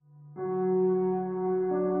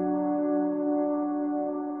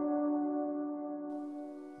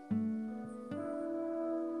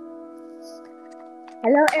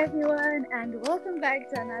Hello, everyone, and welcome back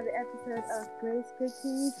to another episode of Grace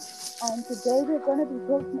Cookies. And today we're going to be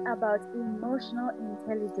talking about emotional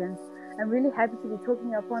intelligence. I'm really happy to be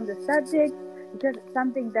talking upon the subject because it's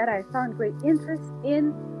something that I found great interest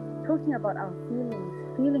in. Talking about our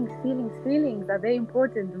feelings. Feelings are very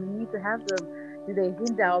important. We need to have them. Do they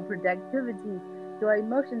hinder our productivity? Do our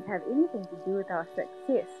emotions have anything to do with our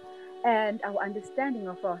success? And our understanding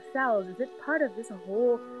of ourselves? Is it part of this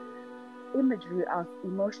whole imagery of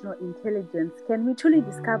emotional intelligence? Can we truly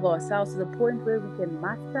discover ourselves to the point where we can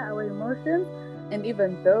master our emotions and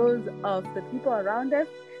even those of the people around us?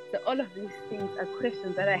 So, all of these things are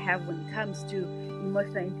questions that I have when it comes to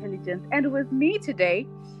emotional intelligence. And with me today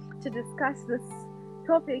to discuss this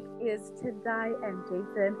topic is Tendai and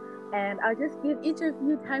Jason. And I'll just give each of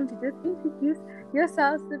you time to just introduce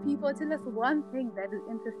yourselves to people. Tell us one thing that is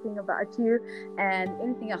interesting about you and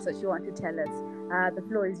anything else that you want to tell us. The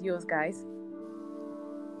floor is yours, guys.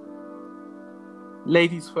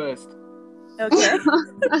 Ladies first. Okay.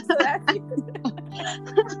 So that's it.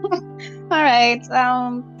 All right.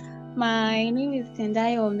 My name is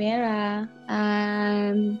Tendai Omera.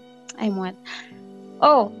 I'm what?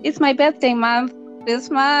 Oh, it's my birthday month.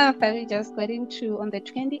 This month I just got into on the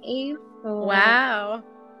 28th. So Wow.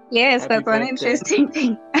 yes, Happy that's one birthday. interesting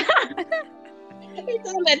thing.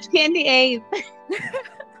 It's on the 28th.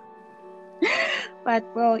 But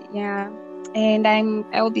well, yeah. And I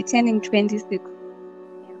will be turning 26.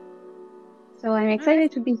 Yeah. So I'm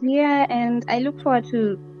excited to be here, and I look forward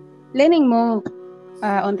to learning more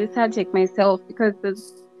on the subject myself because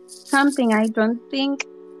it's something I don't think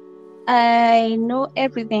I know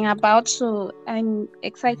everything about. So I'm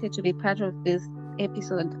excited to be part of this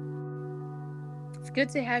episode. It's good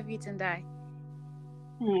to have you, Tendai.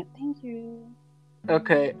 Yeah, thank you.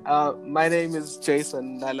 Okay, my name is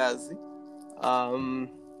Jason Nalazi. Um,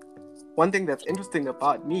 One thing that's interesting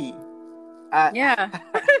about me, I, Yeah.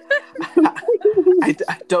 I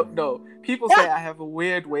don't know. People say I have a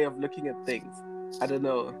weird way of looking at things. I don't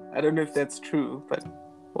know. I don't know if that's true, but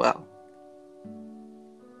well.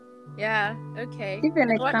 Yeah. Okay. Give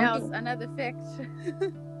an And what else? example. Another fact.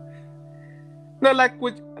 No,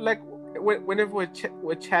 whenever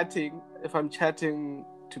we're chatting, if I'm chatting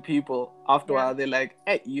to people, after a Yeah. while they're like,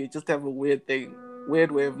 "Hey, you just have a weird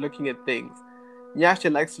way of looking at things."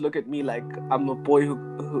 Nyasha likes to look at me like I'm a boy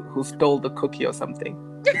who stole the cookie or something.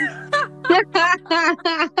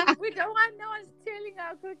 We don't want no one stealing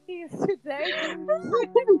our cookies today.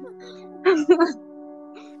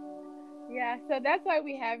 Yeah, so that's why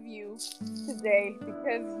we have you today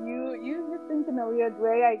because you think in a weird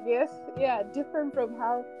way, I guess. Yeah, different from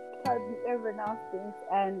how everyone else thinks,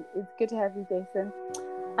 and it's good to have you, Jason.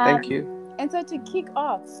 Thank you. And so to kick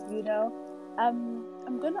off,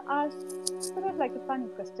 I'm gonna ask sort of like a funny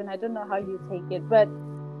question. I don't know how you take it, but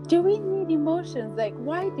do we need emotions? Like,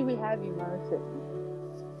 why do we have emotions?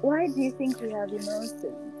 Why do you think we have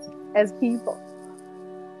emotions as people?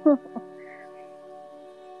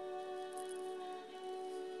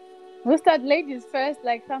 We'll start ladies first,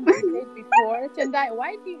 like somebody said before. Chandai,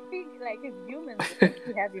 why do you think, like, as humans,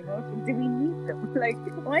 we have emotions? Do we need them? Like,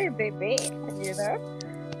 why are they there? You know?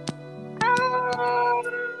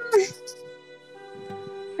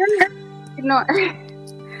 You know,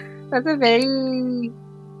 that's a very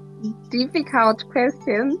difficult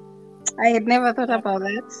question. I had never thought Yeah. about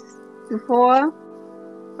that before,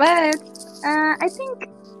 but I think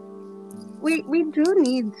we do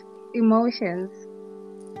need emotions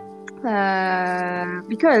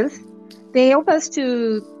because they help us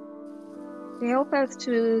to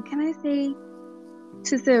can I say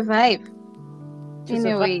to survive To in a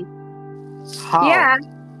survive. way. How? Yeah,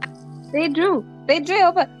 they do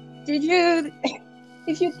help us. Did you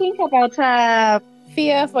if you think about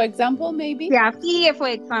Fear, for example, maybe? yeah, fear, for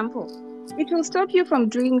example, it will stop you from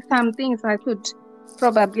doing some things that could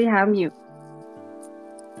probably harm you.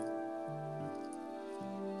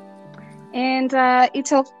 And it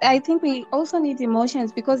helps. I think we also need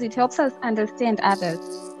emotions because it helps us understand others.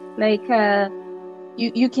 Like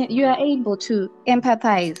you are able to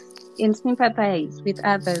empathize and sympathize with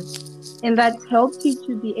others, and that helps you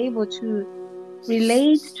to be able to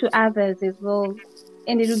relate to others as well.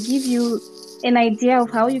 And it will give you an idea of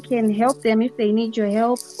how you can help them if they need your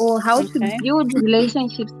help, or how to Okay. build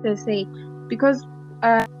relationships per se. Because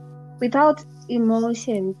without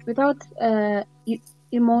emotions, without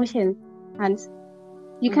emotions, and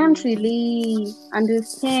you can't Mm-hmm. really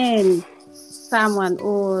understand someone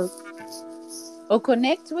Or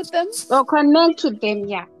connect with them? or connect with them.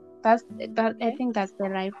 Yeah, that. I Okay. think that's the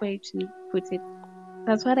right way to put it.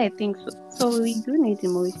 That's what I think. So we do need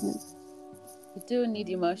emotions. We do need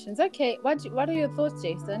emotions. Okay, what are your thoughts,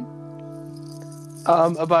 Jason?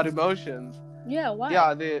 About emotions. Yeah, why?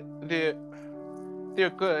 Yeah,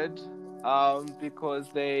 they're good, because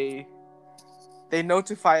they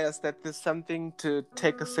notify us that there's something to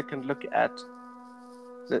take a second look at.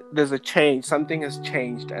 There's a change. Something has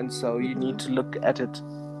changed, and so you need to look at it.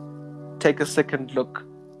 Take a second look,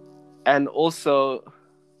 and also,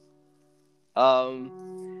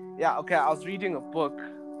 yeah. Okay, I was reading a book.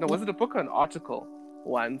 No, was it a book or an article?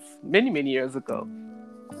 Once, many years ago.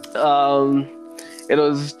 Um, it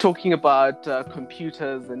was talking about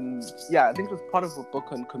computers, and yeah, I think it was part of a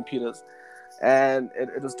book on computers, and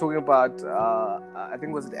it was talking about I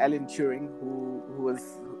think, was it Alan Turing who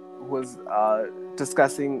was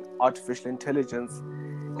discussing artificial intelligence,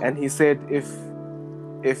 and he said, if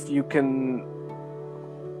you can,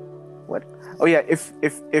 what, oh yeah,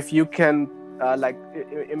 if you can,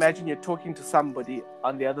 imagine you're talking to somebody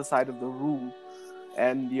on the other side of the room,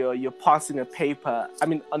 and you're passing a paper, I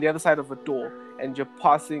mean, on the other side of a door, and you're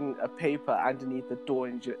passing a paper underneath the door,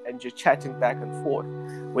 and you're chatting back and forth.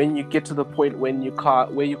 When you get to the point where you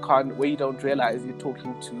don't realize you're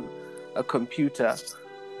talking to a computer,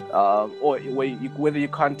 or whether you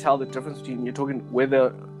can't tell the difference between talking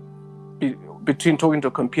to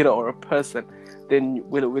a computer or a person, then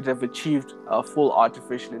we'd have achieved full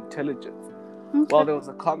artificial intelligence. Okay. Well, there was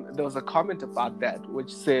a comment about that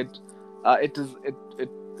which said, it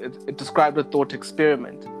described a thought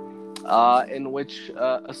experiment in which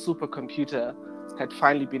a supercomputer had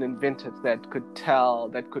finally been invented that could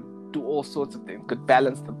do all sorts of things. Could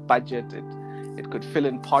balance the budget. It could fill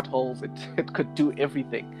in potholes. It could do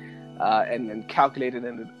everything, and calculate it,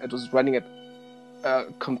 and it was running at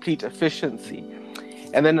complete efficiency.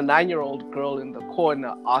 And then a 9-year-old girl in the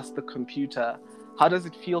corner asked the computer, "How does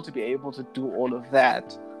it feel to be able to do all of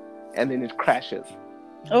that?" And then it crashes.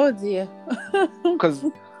 Oh dear. Because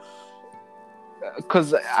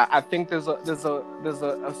I think there's a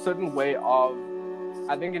certain way of,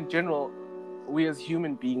 I think in general, we as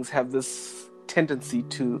human beings have this tendency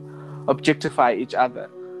to objectify each other,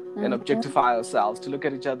 and objectify ourselves, to look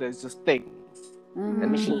at each other as just things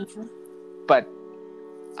and machines. But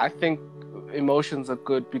I think emotions are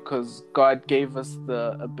good because God gave us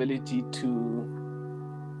the ability to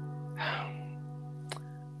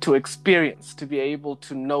experience, to be able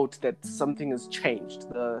to note that something has changed,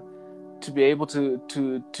 to be able to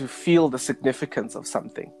feel the significance of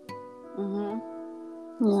something. Yeah.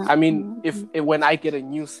 I mean, when I get a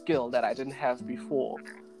new skill that I didn't have before,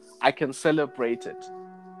 I can celebrate it,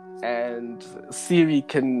 and Siri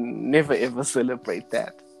can never ever celebrate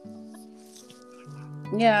that.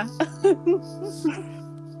 Yeah.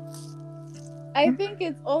 I think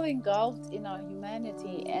it's all engulfed in our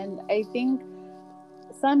humanity, and I think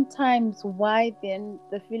sometimes why then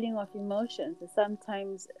the feeling of emotions is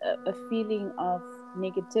sometimes a feeling of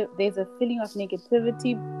negative. There's a feeling of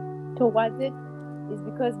negativity towards it, is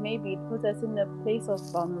because maybe it puts us in a place of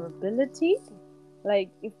vulnerability.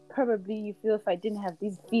 Like, if probably you feel, if I didn't have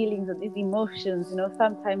these feelings or these emotions,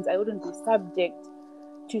 sometimes I wouldn't be subject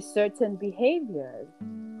to certain behaviors,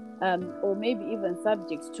 or maybe even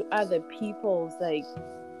subject to other people's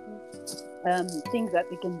things that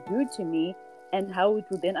they can do to me, and how it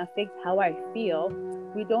would then affect how I feel.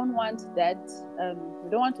 We don't want that. We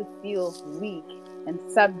don't want to feel weak and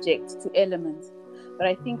subject to elements. But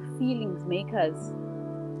I think feelings make us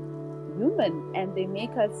human, and they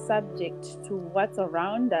make us subject to what's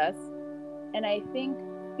around us. And I think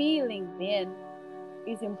feeling then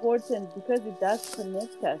is important because it does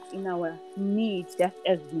connect us in our needs just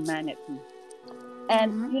as humanity.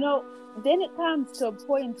 And then it comes to a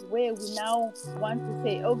point where we now want to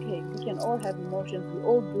say, okay, we can all have emotions, we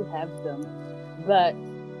all do have them, but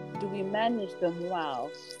do we manage them well?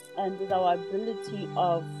 And is our ability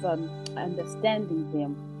of understanding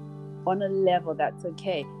them on a level that's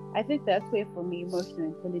okay? I think that's where, for me, emotional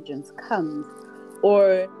intelligence comes.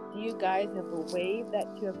 Or do you guys have a way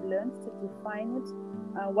that you have learned to define it?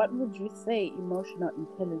 What would you say emotional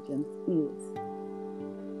intelligence is?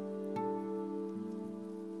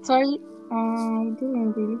 Sorry, I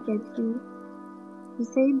didn't really get you. You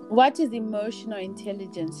said? What is emotional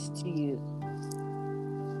intelligence to you?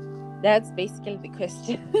 That's basically the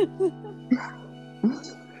question.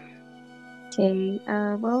 Okay,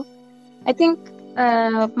 well, I think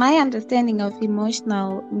my understanding of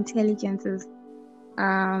emotional intelligence is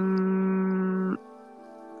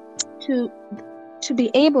to be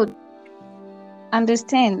able to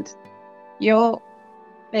understand to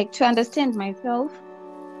understand myself,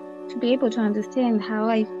 to be able to understand how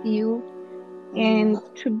I feel, and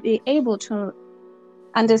to be able to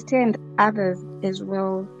understand others as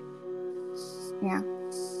well. Yeah.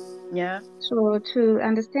 Yeah. So to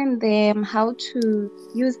understand them, how to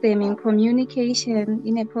use them in communication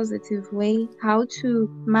in a positive way, how to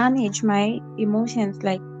manage my emotions,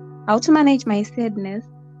 like how to manage my sadness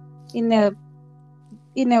in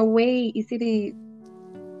a way easily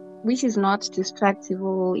which is not destructive,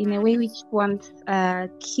 or in a way which won't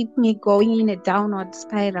keep me going in a downward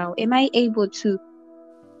spiral. Am I able to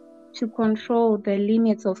control the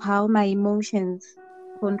limits of how my emotions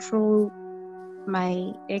control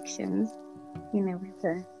my actions in a way?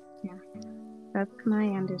 Okay. Yeah, that's my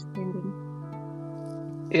understanding.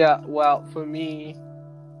 Yeah, well, for me,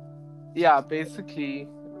 yeah, basically,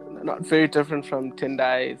 not very different from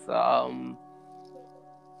Tendai's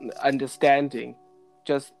understanding.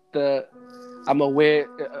 Just the I'm aware.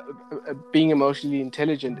 Being emotionally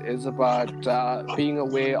intelligent is about being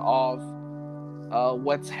aware of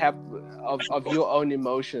of your own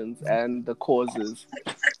emotions and the causes,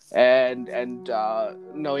 and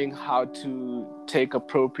knowing how to take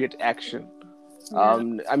appropriate action. Yeah.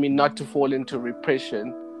 I mean, not to fall into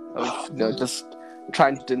repression of just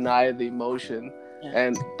trying to deny the emotion, Yeah.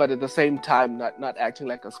 and but at the same time not acting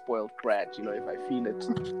like a spoiled brat. If I feel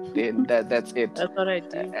it, then that's it. That's what I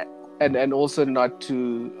do. And also not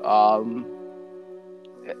to.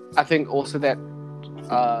 I think also that.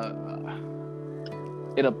 Uh,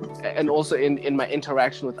 and also in my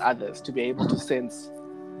interaction with others, to be able to sense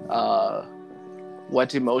uh,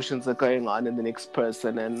 what emotions are going on in the next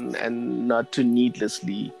person, and not to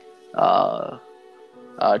needlessly uh,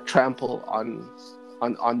 trample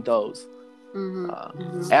on those.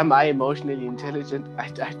 Am I emotionally intelligent? I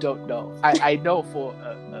don't know. I know for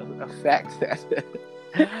a fact that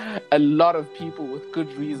a lot of people with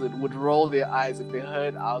good reason would roll their eyes if they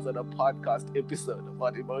heard I was on a podcast episode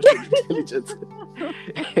about emotional intelligence.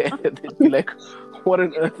 And they'd be like, what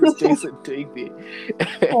on earth is Jason doing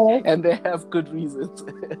there? And they have good reasons.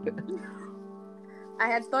 I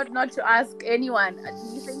had thought not to ask anyone,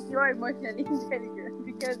 do you think you're emotionally intelligent?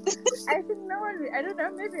 Because I think no one, I don't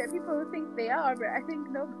know, maybe people will think they are, but I think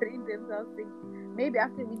nobody in themselves thinks. Maybe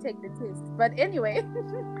after we take the test. But anyway,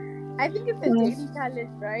 I think it's a daily challenge,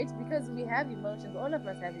 right? Because we have emotions, all of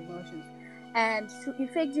us have emotions. And to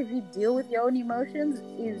effectively deal with your own emotions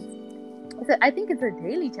I think it's a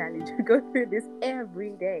daily challenge to go through this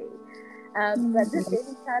every day. But this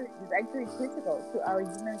daily challenge is actually critical to our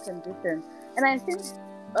human condition. And I think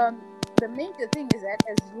the major thing is that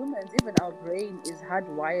as humans, even our brain is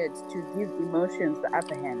hardwired to give emotions the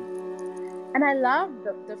upper hand. And I love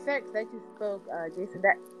the fact that you spoke, Jason,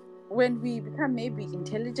 that when we become maybe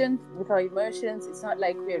intelligent with our emotions, it's not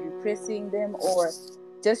like we're repressing them or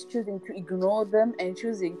just choosing to ignore them and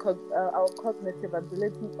choosing our cognitive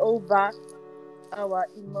ability over our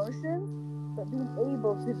emotions, but being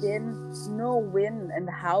able to then know when and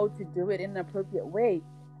how to do it in an appropriate way.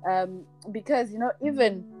 Because,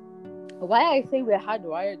 even why I say we're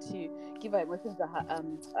hardwired to give our emotions the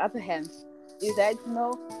upper hand is that,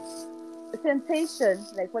 sensation,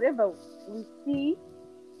 like whatever we see,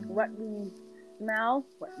 what we smell,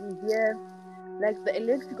 what we hear, like the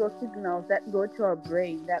electrical signals that go to our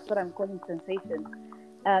brain, that's what I'm calling sensation.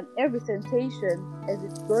 Every sensation, as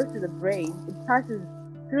it goes to the brain, it passes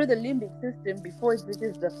through the limbic system before it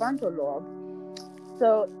reaches the frontal lobe.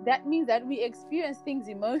 So that means that we experience things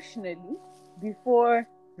emotionally before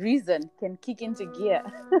reason can kick into gear.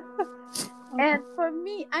 And for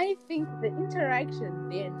me, I think the interaction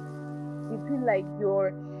then between like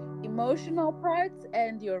your emotional parts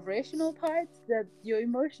and your rational parts, your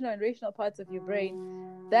emotional and rational parts of your brain,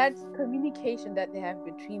 that communication that they have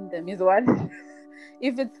between them is what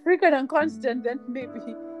if it's frequent and constant, then maybe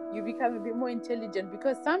you become a bit more intelligent,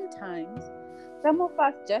 because sometimes some of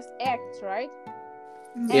us just act, right?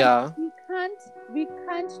 And Yeah. we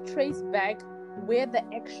can't trace back where the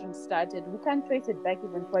action started. We can't trace it back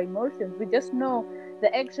even for emotions. We just know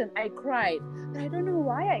the action. I cried, but I don't know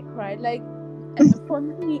why I cried. Like, for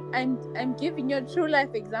me, I'm giving you a true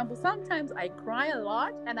life example. Sometimes I cry a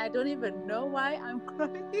lot and I don't even know why I'm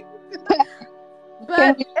crying.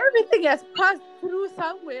 But everything has passed through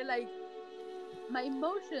somewhere. Like, my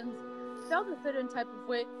emotions felt a certain type of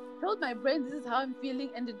way, told my brain this is how I'm feeling,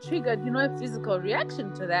 and it triggered, a physical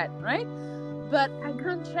reaction to that, right? But I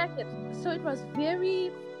can't track it. So it was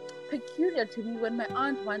very peculiar to me when my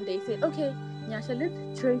aunt one day said, okay, Nyasha,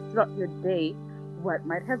 let's trace throughout your day what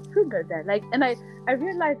might have triggered that. Like, and I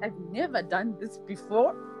realized I've never done this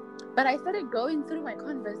before, but I started going through my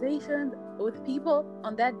conversations with people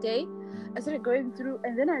on that day. I started going through,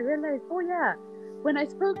 and then I realized, oh yeah, when I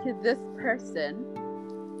spoke to this person,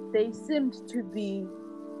 they seemed to be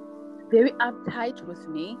very uptight with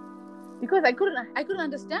me. because I couldn't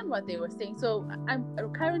understand what they were saying. So I'm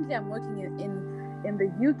working in the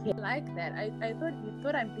UK like that. I thought he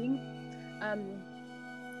thought I'm being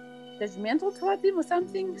judgmental towards him or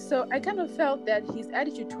something. So I kind of felt that his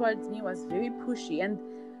attitude towards me was very pushy, and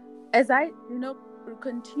as I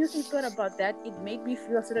continuously thought about that, it made me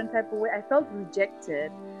feel a certain type of way. I felt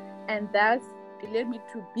rejected, and it led me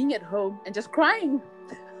to being at home and just crying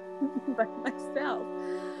by myself.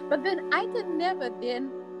 But then I can never then,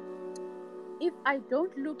 if I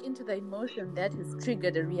don't look into the emotion that has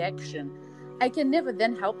triggered a reaction, I can never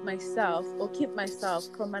then help myself or keep myself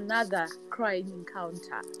from another crying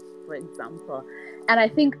encounter, for example. And I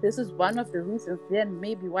think this is one of the reasons then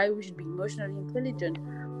maybe why we should be emotionally intelligent.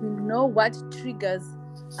 We know what triggers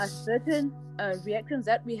a certain reactions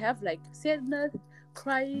that we have, like sadness,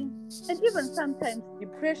 crying, and even sometimes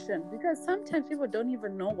depression, because sometimes people don't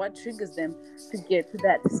even know what triggers them to get to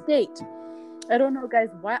that state. I don't know, guys,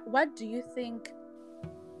 what do you think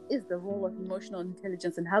is the role of emotional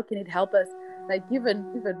intelligence, and how can it help us? Like, even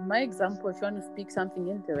my example, if you want to speak something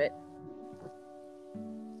into it.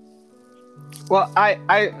 Well, I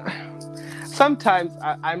sometimes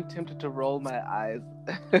I'm tempted to roll my eyes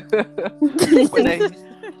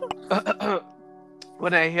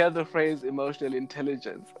when I hear the phrase emotional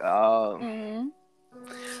intelligence.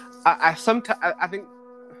 I think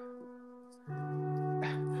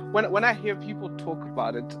when I hear people talk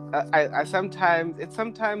about it, it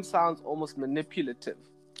sometimes sounds almost manipulative.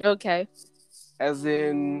 Okay. As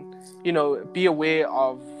in, be aware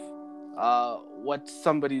of what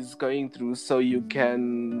somebody's going through so you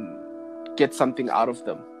can get something out of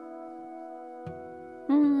them.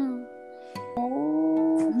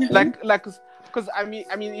 Like, because I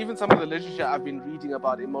mean, even some of the literature I've been reading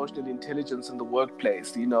about emotional intelligence in the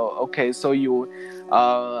workplace, okay, so you,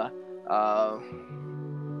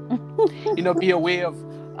 be aware of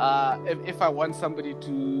if I want somebody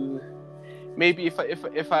to, maybe if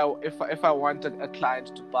I want a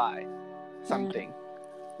client to buy something,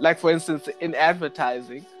 like for instance in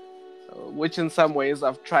advertising, which in some ways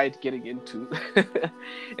I've tried getting into.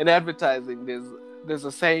 In advertising, there's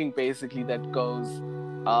a saying basically that goes,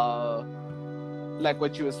 like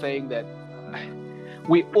what you were saying, that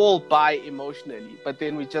we all buy emotionally, but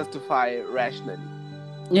then we justify rationally.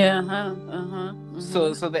 Yeah.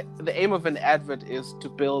 So the aim of an advert is to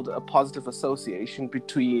build a positive association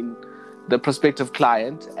between the prospective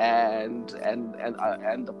client and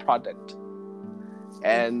the product.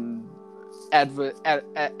 And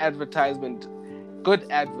advertisement, good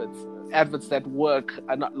adverts that work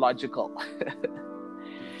are not logical.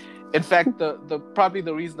 In fact, probably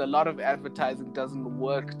the reason a lot of advertising doesn't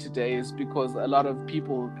work today is because a lot of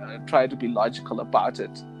people try to be logical about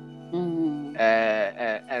it.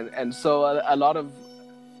 And so a lot of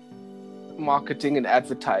marketing and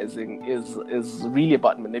advertising is really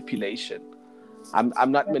about manipulation. I'm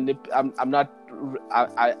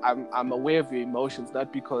aware of your emotions,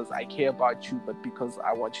 not because I care about you, but because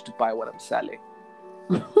I want you to buy what I'm selling.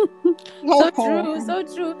 So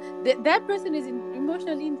true. That person is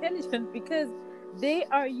emotionally intelligent because they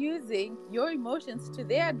are using your emotions to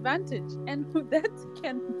their advantage, and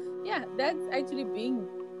that's actually being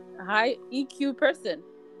a high EQ person.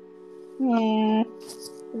 Really?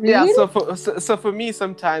 Yeah. So for me,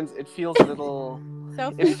 sometimes it feels a little.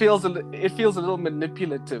 It feels a little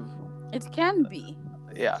manipulative. It can be.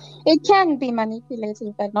 Yeah. It can be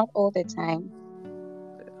manipulative, but not all the time.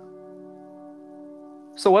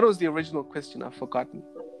 So what was the original question? I've forgotten.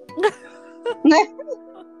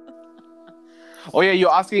 Oh yeah,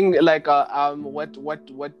 you're asking like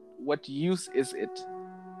what use is it?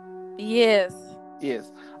 Yes. Yeah,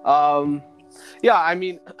 I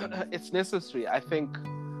mean, it's necessary. I think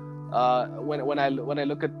when I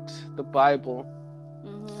look at the Bible,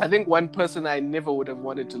 I think one person I never would have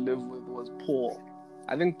wanted to live with was Paul.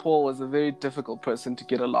 I think Paul was a very difficult person to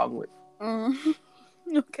get along with.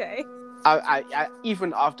 Okay. I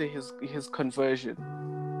even after his conversion,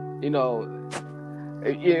 when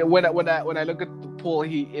I look at Paul,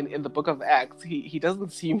 he in the book of Acts, he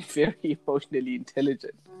doesn't seem very emotionally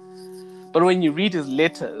intelligent. But when you read his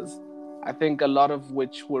letters, I think a lot of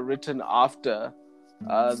which were written after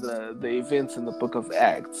the events in the book of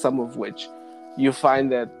Acts, some of which you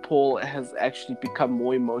find that Paul has actually become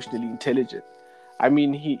more emotionally intelligent. I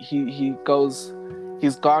mean,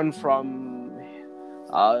 he's gone from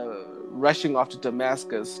rushing off to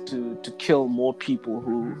Damascus to kill more people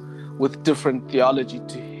who with different theology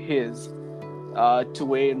to his, to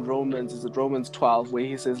where in Romans 12, where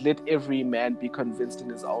he says, "Let every man be convinced in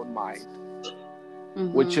his own mind,"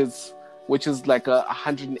 which is like a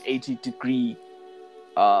 180-degree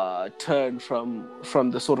turn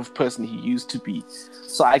from the sort of person he used to be.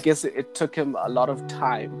 So I guess it took him a lot of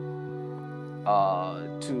time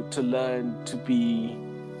to learn to be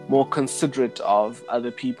more considerate of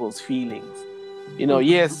other people's feelings.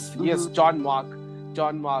 Yes, John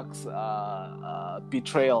Mark's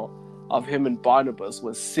betrayal of him and Barnabas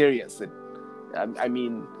was serious. I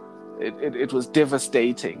mean, it was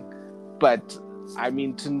devastating. But I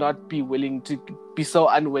mean, to not be so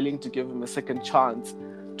unwilling to give him a second chance,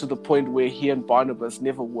 to the point where he and Barnabas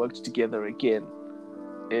never worked together again.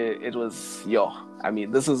 It was, I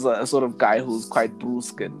mean, this is a sort of guy who's quite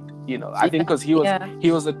brusque, and I think because he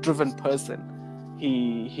was a driven person,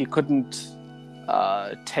 he couldn't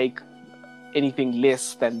take anything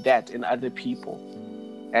less than that in other people,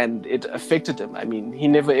 and it affected him. I mean, he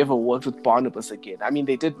never ever worked with Barnabas again. I mean,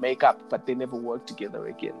 they did make up, but they never worked together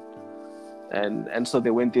again, and so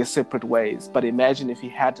they went their separate ways. But imagine if he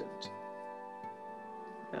hadn't.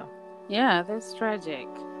 Yeah, that's tragic.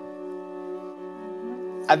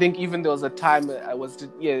 I think even there was a time I was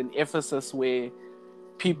in Ephesus where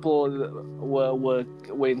people were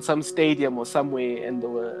in some stadium or somewhere, and they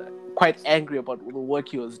were quite angry about the work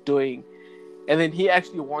he was doing, and then he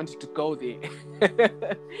actually wanted to go there.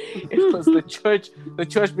 It was the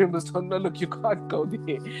church members told him, "No, look, you can't go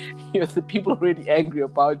there. The people are already angry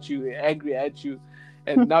about you, angry at you,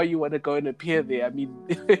 and now you want to go and appear there. I mean,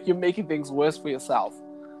 you're making things worse for yourself."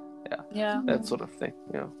 Yeah, that sort of thing.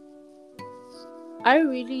 I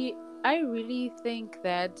really think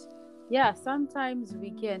that, sometimes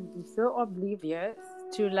we can be so oblivious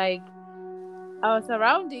to like our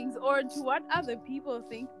surroundings or to what other people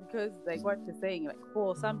think, because like what you're saying, like,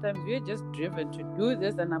 Paul, sometimes we're just driven to do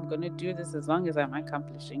this, and I'm going to do this as long as I'm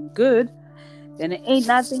accomplishing good, then it ain't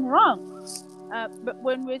nothing wrong. But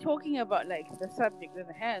when we're talking about like the subject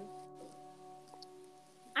at hand,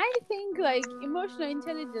 I think like emotional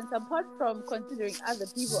intelligence, apart from considering other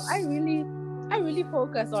people, I really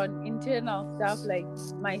focus on internal stuff, like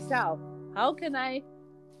myself. How can I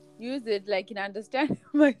use it like in understanding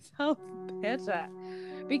myself better?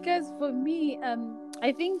 Because for me,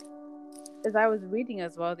 I think as I was reading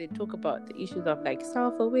as well, they talk about the issues of like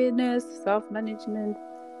self-awareness, self-management,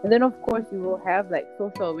 and then of course you will have like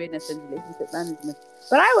social awareness and relationship management.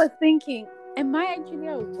 But I was thinking, am I actually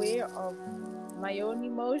aware of my own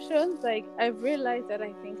emotions? Like, I've realized that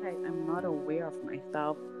I think I'm not aware of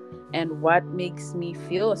myself and what makes me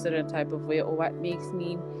feel a certain type of way, or what makes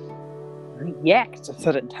me react a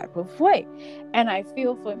certain type of way. And I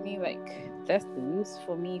feel for me like that's the use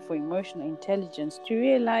for me for emotional intelligence, to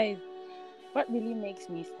realize what really makes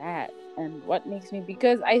me sad and what makes me,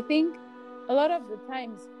 because I think a lot of the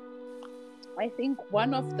times,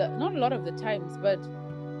 not a lot of the times, but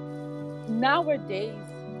nowadays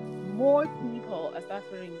more people are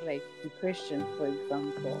suffering like depression, for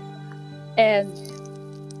example. And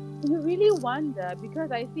you really wonder,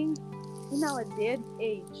 because I think in our day and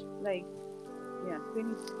age, like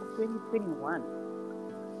 2021,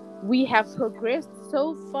 we have progressed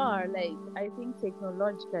so far, like I think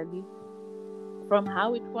technologically, from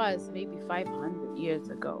how it was maybe 500 years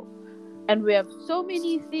ago. And we have so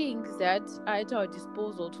many things that are at our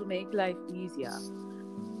disposal to make life easier.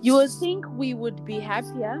 You would think we would be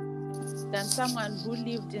happier than someone who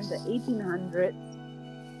lived in the 1800s.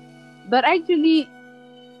 But actually,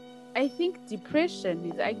 I think depression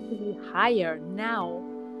is actually higher now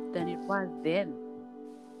than it was then.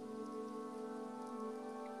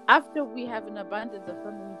 After we have an abundance of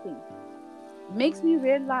so many things, it makes me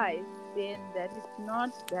realize then that it's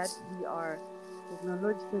not that we are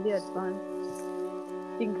technologically advanced.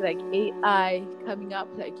 Things like AI coming up,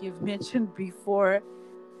 like you've mentioned before.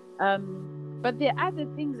 But there are other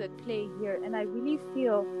things at play here, and I really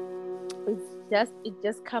feel it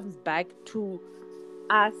just comes back to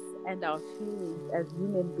us and our feelings as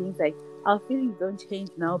human beings. Like, our feelings don't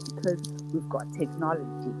change now because we've got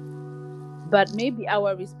technology, but maybe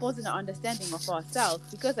our response and our understanding of ourselves,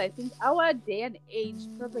 because I think our day and age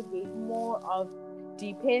propagate more of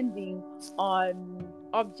depending on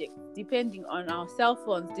objects, depending on our cell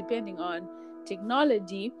phones, depending on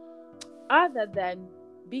technology, other than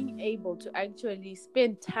being able to actually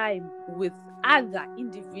spend time with other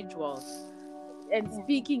individuals and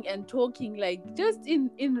speaking and talking, like just in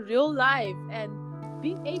real life, and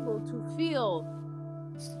being able to feel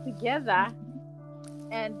together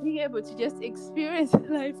and being able to just experience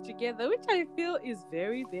life together, which I feel is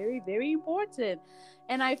very, very, very important.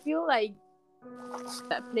 And I feel like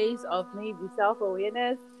that place of maybe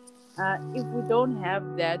self-awareness, if we don't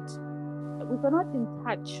have that, if we're not in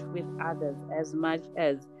touch with others as much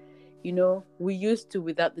as we used to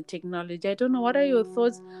without the technology. I don't know, what are your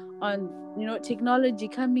thoughts on technology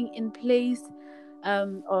coming in place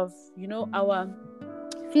of our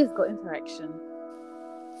physical interaction?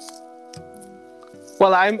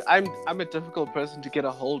 Well, I'm a difficult person to get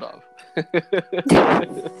a hold of.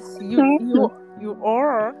 You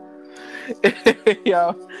are.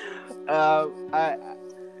 Yeah. I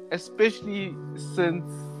especially since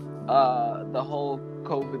the whole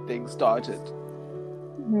COVID thing started.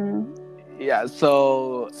 Mhm. Yeah,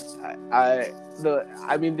 so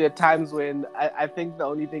I mean there are times when I think the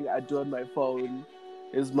only thing I do on my phone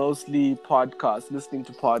is mostly podcasts, listening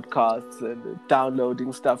to podcasts and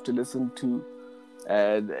downloading stuff to listen to,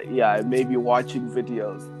 and yeah, maybe watching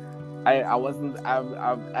videos. I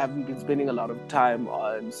haven't been spending a lot of time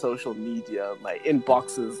on social media. My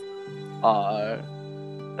inboxes are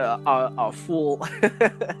are full.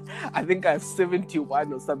 I think I have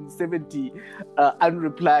 71 or some 70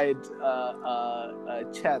 unreplied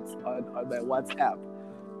chats on my WhatsApp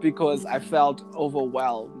because I felt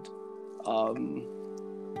overwhelmed. Um,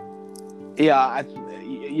 yeah, I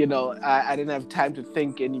didn't have time to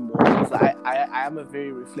think anymore because I am a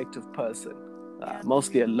very reflective person,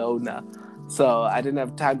 mostly a loner. So I didn't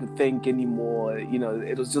have time to think anymore.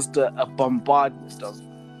 It was just a bombardment of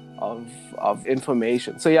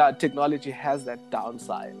information. So yeah, technology has that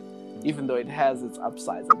downside, even though it has its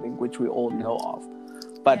upsides, I think, which we all know of.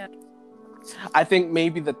 But I think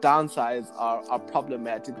maybe the downsides are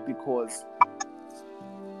problematic because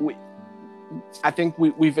I think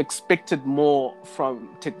we've expected more from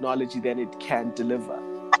technology than it can deliver.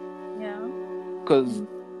 Yeah. Because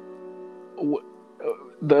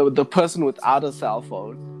the person without a cell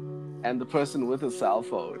phone and the person with a cell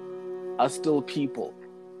phone are still people.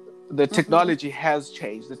 The technology has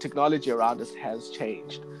changed. The technology around us has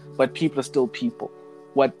changed, but people are still people.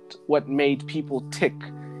 What made people tick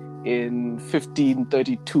in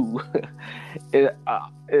 1532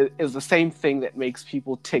 is the same thing that makes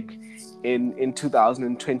people tick in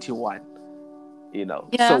 2021. Yeah.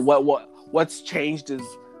 So what's changed is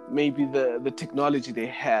maybe the technology they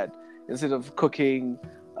had. Instead of cooking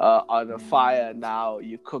on a fire, now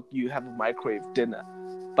you have a microwave dinner.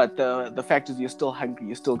 But the fact is, you're still hungry.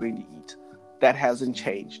 You're still going to eat. That hasn't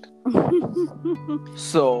changed.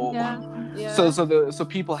 So, so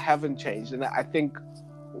people haven't changed, and I think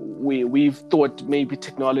we've thought maybe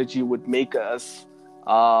technology would make us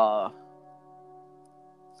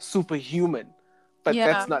superhuman, but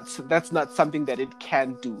that's not something that it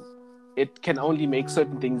can do. It can only make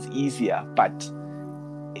certain things easier, but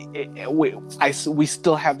we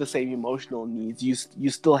still have the same emotional needs. You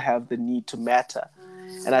still have the need to matter.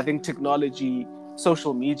 And I think technology,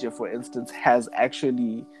 social media, for instance, has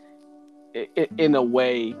actually, in a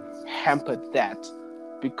way, hampered that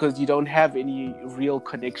because you don't have any real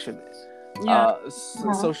connection.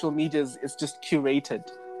 Social media is just curated.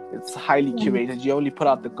 It's highly curated. You only put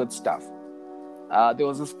out the good stuff. There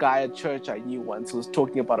was this guy at church I knew once who was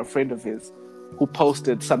talking about a friend of his who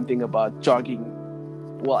posted something about jogging.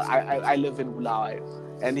 Well, I live in Bulawayo,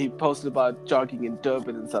 and he posted about jogging in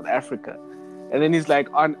Durban in South Africa. And then he's like,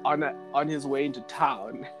 on his way into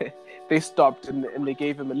town, they stopped and they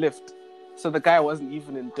gave him a lift. So the guy wasn't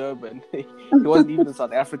even in Durban. He wasn't even in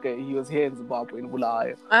South Africa. He was here in Zimbabwe, in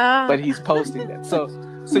Bulawayo. But he's posting that. So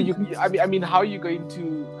I mean, how are you going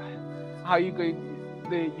to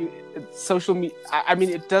social media? I mean,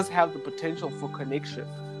 it does have the potential for connection,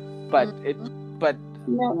 but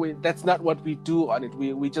that's not what we do on it.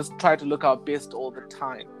 We just try to look our best all the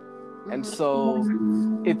time. And so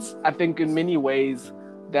I think in many ways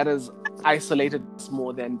that has isolated us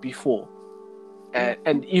more than before.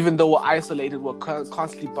 And even though we're isolated, we're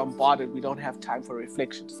constantly bombarded. We don't have time for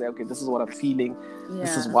reflection to say, okay, this is what I'm feeling. Yeah.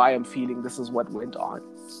 This is why I'm feeling. This is what went on.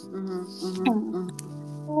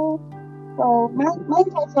 So my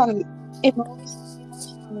thoughts on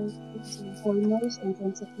emotions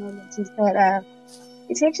and technology is that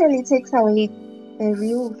it actually takes away the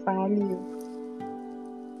real value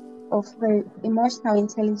of the emotional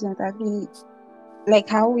intelligence that we, like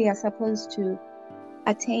how we are supposed to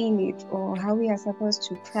attain it or how we are supposed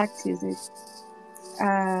to practice it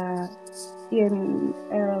in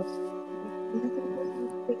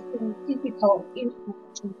physical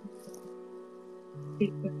interaction.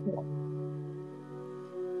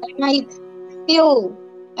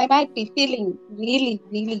 I might be feeling really,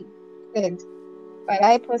 really sad, but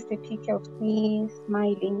I post a picture of me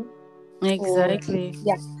smiling. Exactly.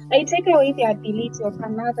 I take away the ability of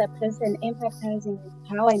another person empathizing with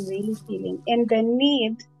how I'm really feeling and the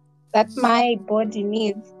need that my body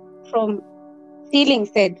needs from feeling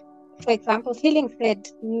sad. For example, feeling sad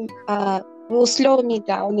will slow me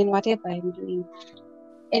down in whatever I'm doing.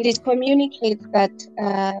 And it communicates that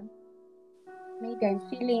maybe I'm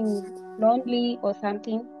feeling lonely or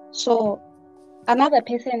something. So another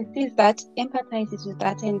person sees that, empathizes with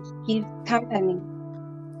that, and gives company.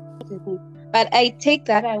 But I take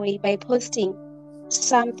that away by posting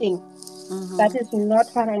something that is not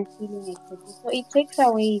what I'm feeling exactly. So it takes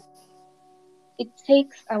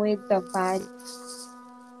away the value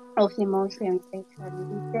of emotions actually,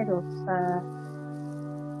 instead of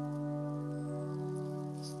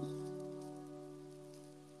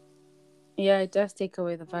Yeah, it does take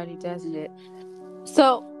away the value, doesn't it?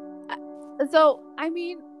 So I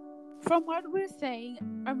mean, from what we're saying,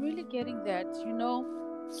 I'm really getting that,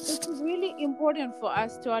 it's really important for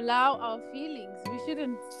us to allow our feelings. We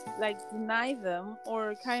shouldn't like deny them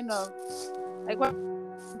or kind of like what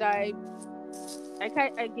I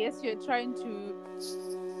guess you're trying to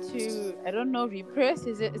I don't know, repress,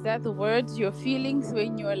 is that the word, your feelings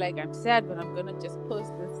when you're like, I'm sad but I'm gonna just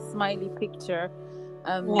post this smiley picture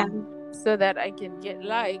yeah. so that I can get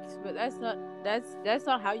likes, but that's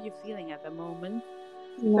not how you're feeling at the moment.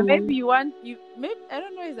 But maybe maybe, I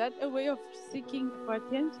don't know, is that a way of seeking for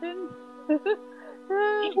attention?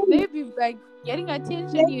 Maybe by getting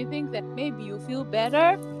attention you think that maybe you feel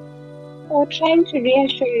better. Or trying to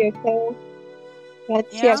reassure yourself that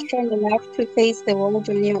you're Yeah. strong enough to face the world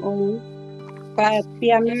on your own, but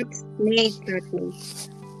we are not made that way.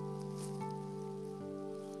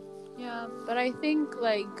 Yeah, but I think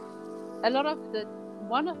like a lot of the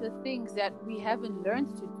one of the things that we haven't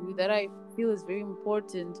learned to do that I feel is very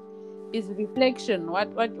important is reflection.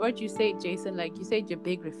 What you say, Jason? Like you said, you're a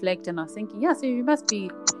big reflector, and I was thinking, yeah, so you must be,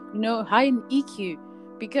 high in EQ,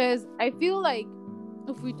 because I feel like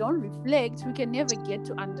if we don't reflect, we can never get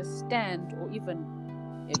to understand or even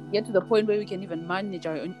get to the point where we can even manage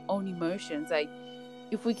our own emotions. Like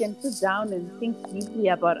if we can sit down and think deeply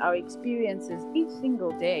about our experiences each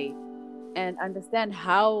single day and understand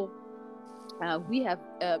how we have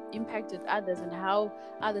impacted others and how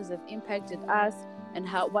others have impacted us and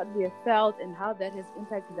how what we have felt and how that has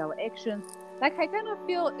impacted our actions. Like I kind of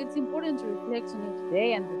feel it's important to reflect on each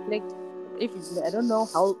day and reflect. If I don't know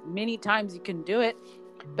how many times you can do it,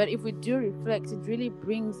 but if we do reflect, it really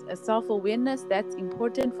brings a self-awareness that's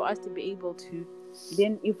important for us to be able to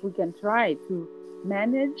then, if we can try to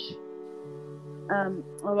manage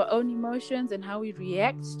our own emotions and how we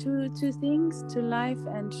react to things, to life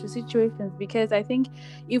and to situations. Because I think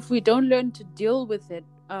if we don't learn to deal with it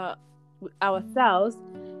ourselves,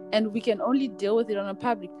 and we can only deal with it on a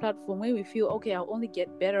public platform where we feel, okay, I'll only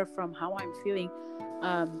get better from how I'm feeling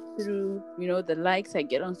through the likes I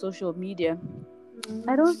get on social media.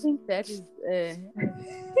 I don't think that is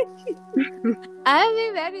I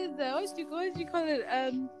think that is what you call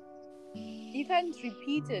it, you can't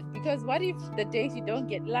repeat it, because what if the days you don't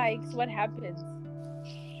get likes, what happens?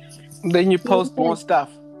 Then you post more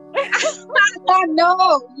stuff. Oh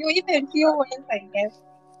no, you even feel worse, I guess.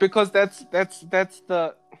 Because that's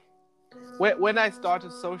the when I start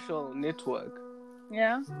a social network,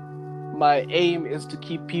 Yeah. my aim is to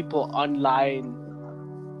keep people online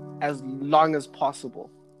as long as possible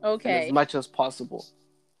and as Okay. much as possible.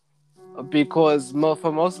 Because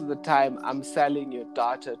for most of the time, I'm selling your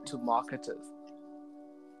data to marketers.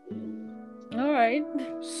 All right.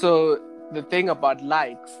 So the thing about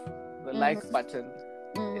likes, the likes button,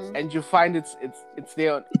 and you find it's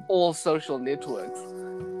there on all social networks.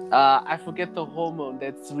 I forget the hormone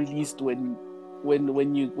that's released when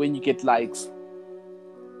you get likes.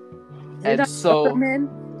 And so,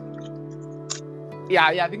 yeah,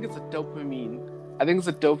 I think it's a dopamine.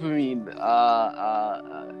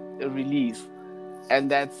 Release,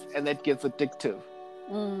 and that gets addictive.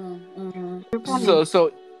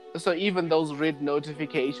 So even those red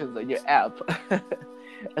notifications on your app,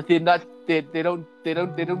 they didn't pick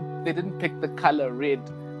the color red.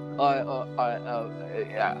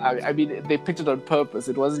 I mean, they picked it on purpose.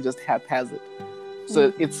 It wasn't just haphazard.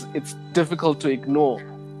 So it's difficult to ignore,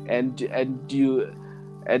 and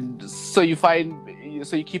so you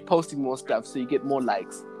keep posting more stuff, so you get more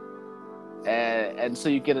likes, and so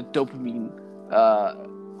you get a dopamine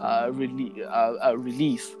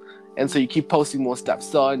release, and so you keep posting more stuff.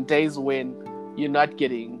 So on days when you're not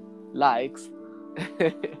getting likes,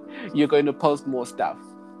 you're going to post more stuff.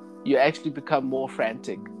 You actually become more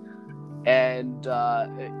frantic, and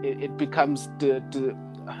it becomes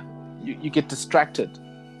you get distracted.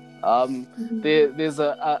 There's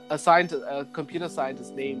a computer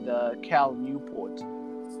scientist named Cal Newport,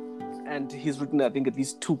 and he's written, I think, at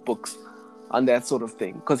least 2 books on that sort of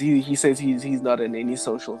thing, because he says he's not in any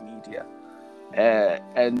social media.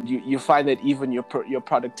 and you find that even your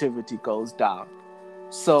productivity goes down.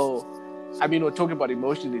 So, I mean, we're talking about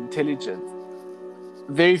emotional intelligence.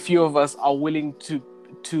 Very few of us are willing to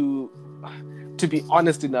be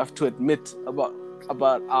honest enough to admit about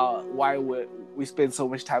why we spend so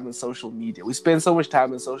much time on social media. We spend so much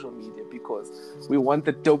time on social media because we want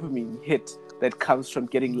the dopamine hit that comes from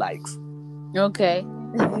getting likes. Okay.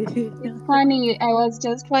 It's funny. I was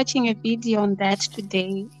just watching a video on that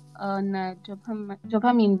today on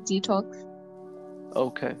dopamine detox.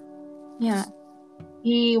 Okay. Yeah.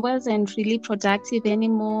 He wasn't really productive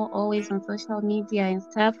anymore, always on social media and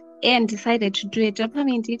stuff, and decided to do a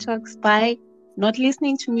dopamine detox by not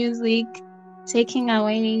listening to music, taking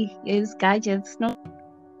away his gadgets, no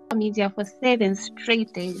media for 7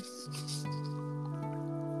 straight days.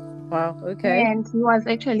 Wow. Okay. And he was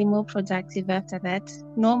actually more productive after that.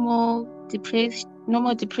 No more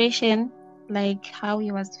depression like how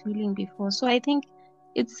he was feeling before. So I think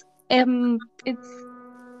it's him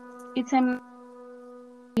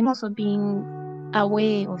also being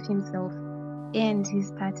aware of himself and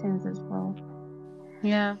his patterns as well.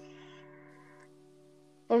 Yeah.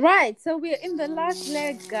 All right. So we're in the last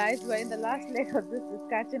leg, guys. We're in the last leg of this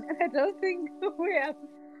discussion, and I don't think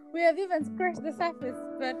we have even scratched the surface.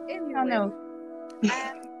 But anyway, Oh no.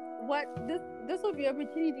 What this will be an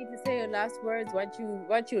opportunity to say your last words, what you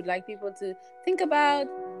would like people to think about,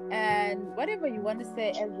 and whatever you want to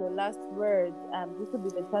say as your last words. This will be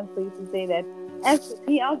the chance for you to say that. As for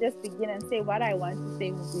me, I'll just begin and say what I want to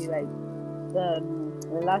say would be like the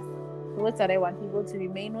last words that I want people to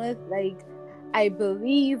remain with. Like, I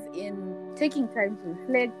believe in taking time to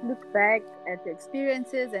reflect, look back at the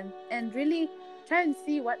experiences, and really try and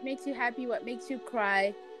see what makes you happy, what makes you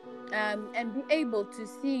cry. And be able to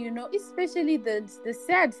see, especially the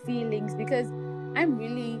sad feelings, because I'm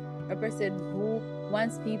really a person who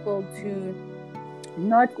wants people to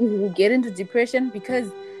not easily get into depression,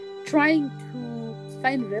 because trying to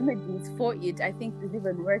find remedies for it, I think, is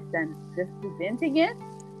even worse than just preventing it.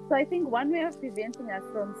 So I think one way of preventing us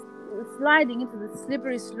from sliding into the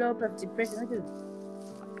slippery slope of depression, which is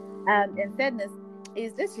and sadness,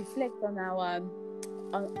 is let's reflect on our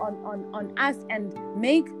on us and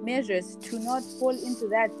make measures to not fall into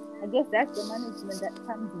that. I guess that's the management that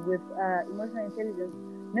comes with emotional intelligence,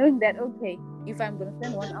 knowing that, okay, if I'm going to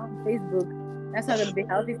spend 1 hour on Facebook, that's not going to be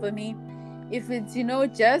healthy for me. If it's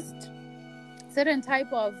just certain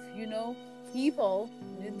type of people,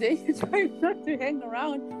 they try not to hang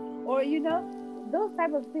around, or those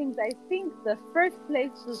type of things. I think the first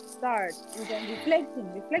place to start is on reflect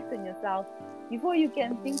on yourself before you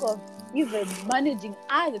can think of even managing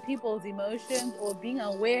other people's emotions or being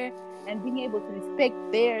aware and being able to respect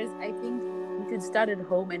theirs. I think you should start at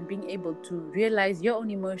home and being able to realize your own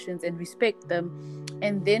emotions and respect them,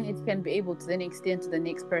 and then it can be able to then extend to the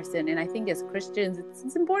next person. And I think as Christians,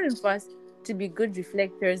 it's important for us to be good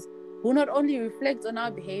reflectors who not only reflect on our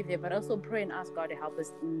behavior, but also pray and ask God to help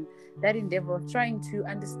us in that endeavor of trying to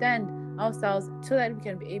understand ourselves so that we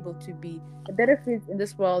can be able to be a better fit in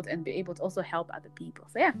this world and be able to also help other people.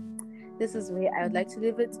 So yeah, this is where I would like to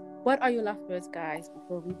leave it. What are your last words, guys,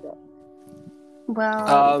 before we go?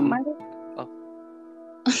 Well,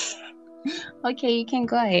 okay, you can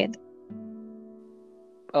go ahead.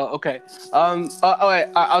 Okay. I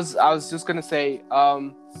was just gonna say,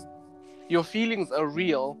 your feelings are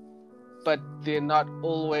real, but they're not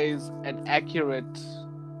always an accurate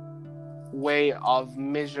way of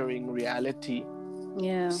measuring reality.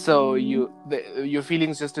 Yeah. So your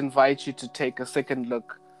feelings just invite you to take a second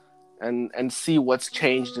look and see what's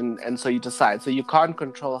changed, and so you decide. So you can't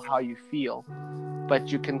control how you feel, but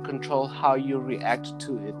you can control how you react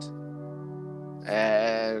to it.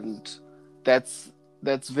 And that's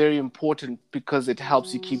very important, because it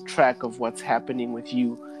helps you keep track of what's happening with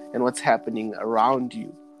you and what's happening around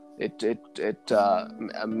you. It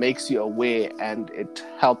makes you aware, and it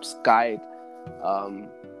helps guide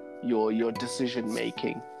your decision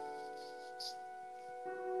making.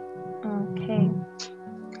 Okay.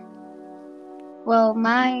 Well,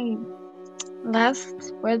 my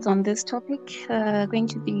last words on this topic are going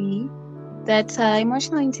to be that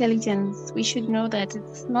emotional intelligence, we should know that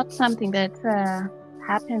it's not something that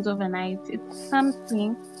happens overnight. It's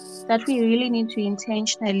something that we really need to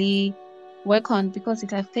intentionally work on, because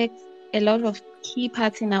it affects a lot of key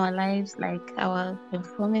parts in our lives, like our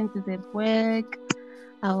performances at work,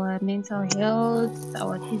 our mental health,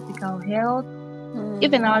 our physical health,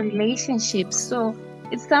 even our relationships. So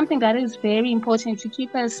it's something that is very important to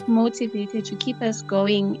keep us motivated, to keep us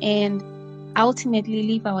going, and ultimately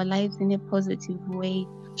live our lives in a positive way.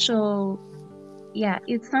 So yeah,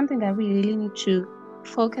 it's something that we really need to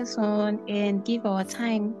focus on and give our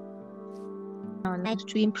time our lives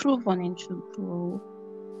to improve on and to grow.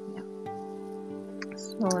 Yeah.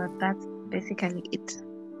 So that's basically it.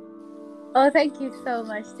 Oh, thank you so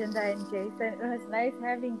much, Tenda and Jason. It was nice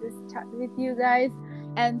having this chat with you guys.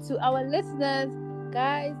 And to our listeners,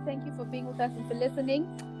 guys, thank you for being with us and for listening.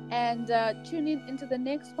 And tune in into the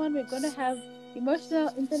next one. We're going to have Emotional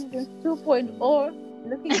Intelligence 2.0,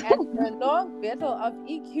 looking at the long battle of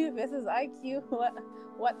EQ versus IQ,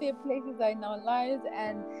 what their places are in our lives,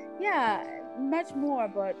 and yeah, much more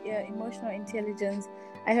about emotional intelligence.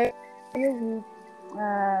 I hope your week.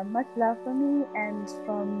 Much love from me and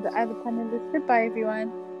from the other panelists. Goodbye,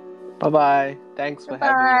 everyone. Bye bye. Thanks for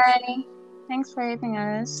having us. Bye. Thanks for having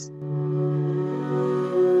us.